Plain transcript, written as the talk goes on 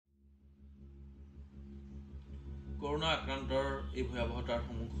Corona আক্ৰান্তৰ এই ভয়াৱহতাৰ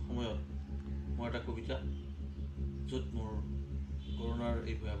সময়ত মই এটা কবিতা য'ত মোৰ কৰোণাৰ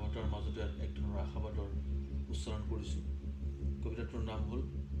এই ভয়াৱহতাৰ মাজতে এক ধৰণৰ আশাবাদৰ উচ্চাৰণ কৰিছোঁ। কবিতাটোৰ নাম হ'ল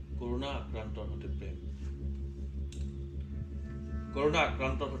কৰোণা আক্ৰান্তৰ সৈতে প্ৰেম। কৰোণা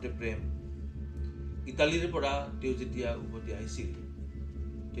আক্ৰান্তৰ সৈতে প্ৰেম। ইটালীৰ পৰা তেওঁ যেতিয়া উভতি আহিছিল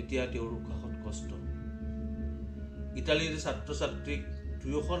তেতিয়া তেওঁৰ উশাহত কষ্ট। ইটালীৰ ছাত্ৰ ছাত্ৰীক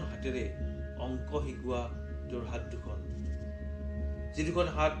দুয়োখন হাতেৰে অংক শিকোৱা তেওঁৰ হাত দুখন, যি দুখন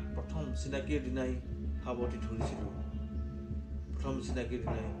হাত প্ৰথম চিনাকিৰ দিনাই সাৱটি ধৰিছিলোঁ, প্ৰথম চিনাকিৰ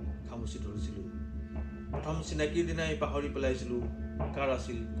দিনাই খামুচি ধৰিছিলোঁ, প্ৰথম চিনাকিৰ দিনাই পাহৰি পেলাইছিলোঁ কাৰ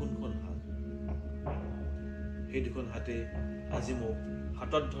আছিল কোনখন হাত। সেই দুখন হাতে আজি মোক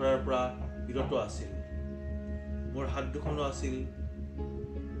হাতত ধৰাৰ পৰা বিৰত আছিল। মোৰ হাত দুখনো আছিল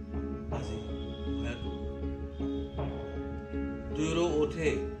আজি ভয়াতুৰ। দুয়োৰো ওঠে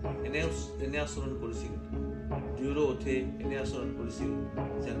এনে আচৰণ কৰিছিল, দুয়োৰো ওঠে এনে আচৰণ কৰিছিল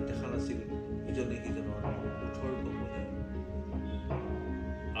যেন দেখা নাছিল ইজনে সিজনৰ ওঠৰ কপনি।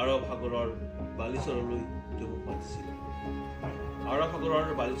 আৰৱ সাগৰৰ বালিচৰলৈ তেওঁ মোক মাতিছিল, আৰৱ সাগৰৰ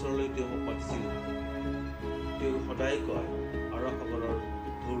বালিচৰলৈ তেওঁ মোক মাতিছিল। তেওঁ সদায় কয় আৰৱ সাগৰৰ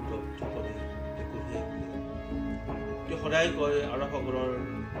ঢৌৰ ঢপঢপনি কঢ়িয়াই ফুৰে। তেওঁ সদায় কয় আৰৱ সাগৰৰ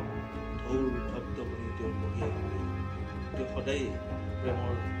ঢৌৰ ঢপঢপনি তেওঁ কঢ়িয়াই ফুৰে। তেওঁ সদায়ে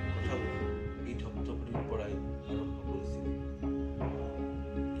প্ৰেমৰ কথাবোৰ এই ঢপঢপনিৰ পৰাই আৰম্ভ কৰিছিল।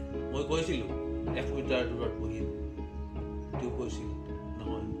 মই কৈছিলোঁ 1 মিটাৰ দূৰত বহিম, তেওঁ কৈছিল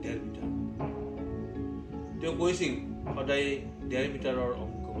নহয় 1.5 মিটাৰ। তেওঁ কৈছিল সদায়ে 1.5 মিটাৰৰ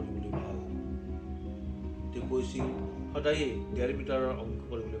অংক কৰিবলৈ ভাল, তেওঁ কৈছিল সদায়ে 1.5 মিটাৰৰ অংক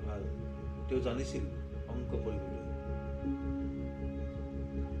কৰিবলৈ ভাল। তেওঁ জানিছিল অংক কৰিবলৈ।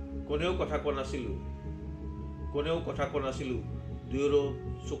 কোনেও কথা কোৱা নাছিলোঁ, দুয়োৰে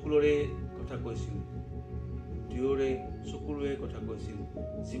চকুলোৰে কথা কৈছিল, দুয়োৰে চকুলোৰে কথা কৈছিল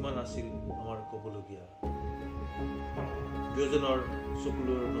যিমান আছিল আমাৰ ক'বলগীয়া। দুয়োজনৰ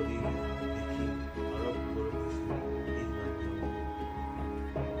চকুলোৰ নদী দেখি আৰৱ গৌৰৱ হৈছিল সেইদিনা।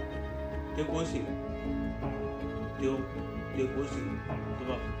 তেওঁ কৈছিল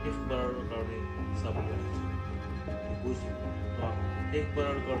তোমাক শেষবাৰৰ কাৰণে চাবলৈ আহিছিল, তেওঁ কৈছিল তোমাক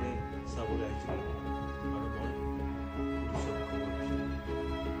শেষবাৰৰ কাৰণে চাবলৈ আহিছিল। আৰু মই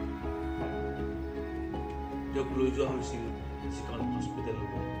তেওঁক লৈ যোৱা হৈছিল যিখন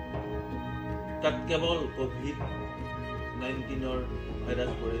হস্পিটেললৈ। তাত কেৱল COVID-19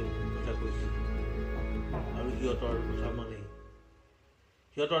 ভাইৰাছবোৰে কথা কৈছিল। আৰু সিহঁতৰ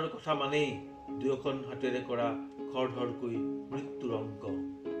কথা মানেই দুয়োখন হাতেৰে কৰা খৰধৰকৈ মৃত্যুৰ অংক।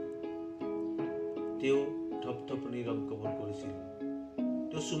 তেওঁ ঢপঢপনিৰ অংকবোৰ কৰিছিল,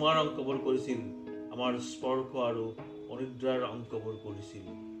 তেওঁ চুমাৰ অংকবোৰ কৰিছিল, আমাৰ স্পৰ্শ আৰু অনিদ্ৰাৰ অংকবোৰ কৰিছিল।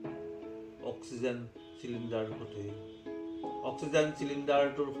 অক্সিজেন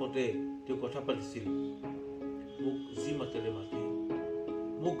চিলিণ্ডাৰটোৰ সৈতে তেওঁ কথা পাতিছিল। মোক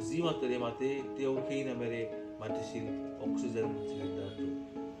যি মাতেৰে মাতে তেওঁ সেই নামেৰে মাতিছিল অক্সিজেন চিলিণ্ডাৰটো।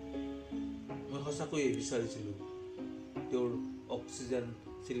 মই সঁচাকৈয়ে বিচাৰিছিলোঁ তেওঁৰ অক্সিজেন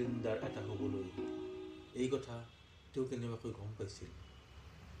চিলিণ্ডাৰ এটা হ'বলৈ। এই কথা তেওঁ কেনেবাকৈ গম পাইছিল?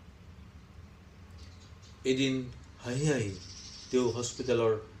 এদিন হাঁহি হাঁহি তেওঁ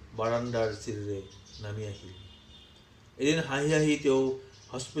হস্পিটেলৰ বাৰাণ্ডাৰ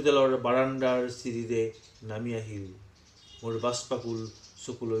চিৰিৰে নামি আহিল। মোৰ বাষ্পাকুল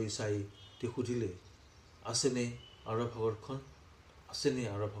চকুলৈ চাই তেওঁ সুধিলে, আছেনে আৰৱ সাগৰখন?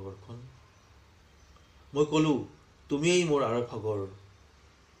 মই ক'লোঁ, তুমিয়েই মোৰ আৰৱ সাগৰ,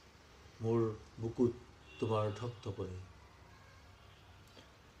 মোৰ বুকুত তোমাৰ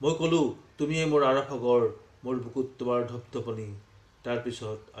ঢপঢপনি। তাৰ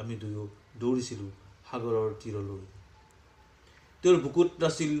পিছত আমি দুয়ো দৌৰিছিলোঁ সাগৰৰ তীৰলৈ। তেওঁৰ বুকুত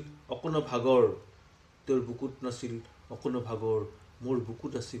নাছিল অকণো ভাগৰ, মোৰ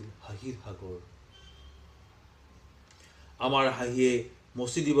বুকুত আছিল হাঁহিৰ সাগৰ। আমাৰ হাঁহিয়ে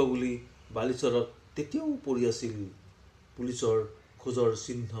মচি দিব বুলি বালিচৰত তেতিয়াও পৰি আছিল পুলিচৰ খোজৰ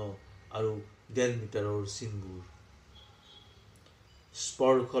চিহ্ন আৰু 1.5 মিটাৰৰ চিনবোৰ।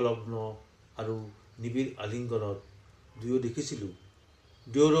 স্পৰ্শলগ্ন আৰু নিবিড় আলিংগনত দুয়ো দেখিছিলোঁ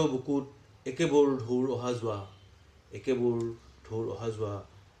দুয়োৰো বুকুত একেবোৰ ঢৌৰ অহা যোৱা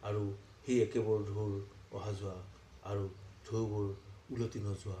আৰু সেই একেবোৰ ঢৌৰ অহা যোৱা আৰু ঢৌবোৰ উলটি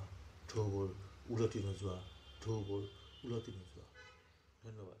নোযোৱা।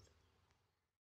 ধন্যবাদ।